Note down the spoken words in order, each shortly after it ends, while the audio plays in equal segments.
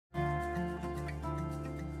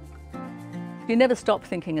You never stop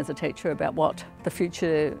thinking as a teacher about what the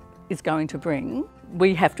future is going to bring.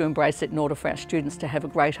 We have to embrace it in order for our students to have a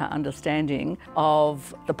greater understanding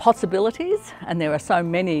of the possibilities, and there are so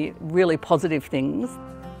many really positive things.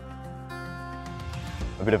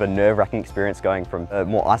 A bit of a nerve-wracking experience going from a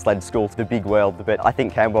more isolated school to the big world, but I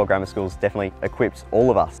think Camberwell Grammar School's definitely equipped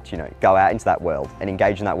all of us to, go out into that world and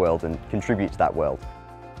engage in that world and contribute to that world.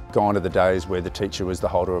 Gone are the days where the teacher was the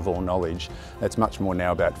holder of all knowledge. It's much more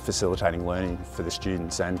now about facilitating learning for the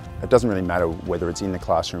students, and it doesn't really matter whether it's in the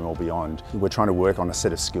classroom or beyond. We're trying to work on a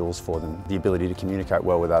set of skills for them. The ability to communicate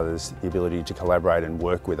well with others, the ability to collaborate and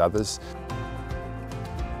work with others.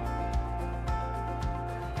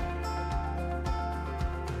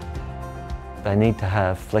 They need to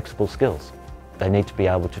have flexible skills. They need to be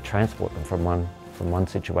able to transport them from one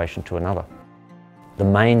situation to another. The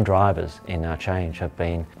main drivers in our change have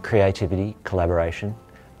been creativity, collaboration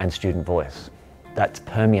and student voice. That's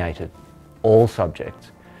permeated all subjects,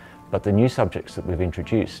 but the new subjects that we've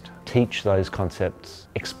introduced teach those concepts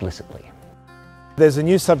explicitly. There's a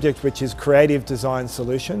new subject which is creative design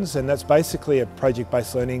solutions, and that's basically a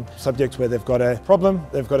project-based learning subject where they've got a problem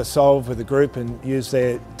they've got to solve with a group and use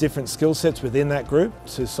their different skill sets within that group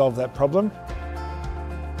to solve that problem.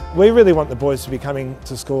 We really want the boys to be coming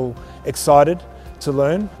to school excited to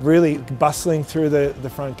learn, really bustling through the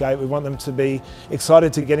front gate. We want them to be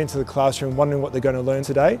excited to get into the classroom, wondering what they're going to learn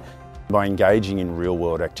today. By engaging in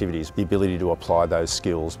real-world activities, the ability to apply those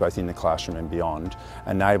skills, both in the classroom and beyond,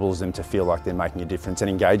 enables them to feel like they're making a difference and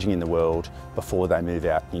engaging in the world before they move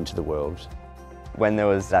out into the world. When there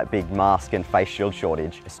was that big mask and face shield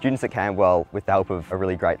shortage, students at Camberwell, with the help of a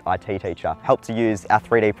really great IT teacher, helped to use our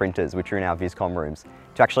 3D printers, which are in our Viscom rooms,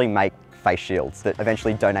 to actually make face shields that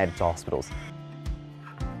eventually donated to hospitals.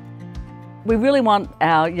 We really want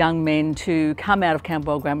our young men to come out of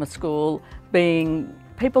Camberwell Grammar School being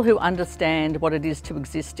people who understand what it is to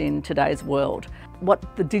exist in today's world, what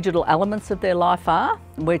the digital elements of their life are.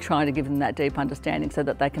 We're trying to give them that deep understanding so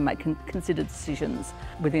that they can make considered decisions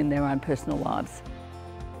within their own personal lives.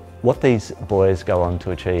 What these boys go on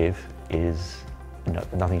to achieve is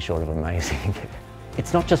nothing short of amazing.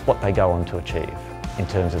 It's not just what they go on to achieve in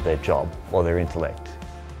terms of their job or their intellect.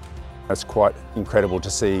 It's quite incredible to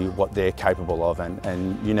see what they're capable of,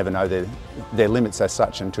 and you never know their limits as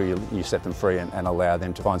such until you set them free and allow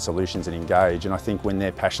them to find solutions and engage. And I think when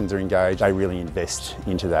their passions are engaged, they really invest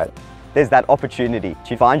into that. There's that opportunity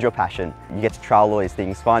to find your passion. You get to trial all these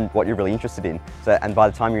things, find what you're really interested in. And by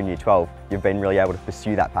the time you're in Year 12, you've been really able to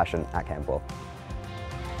pursue that passion at Camberwell.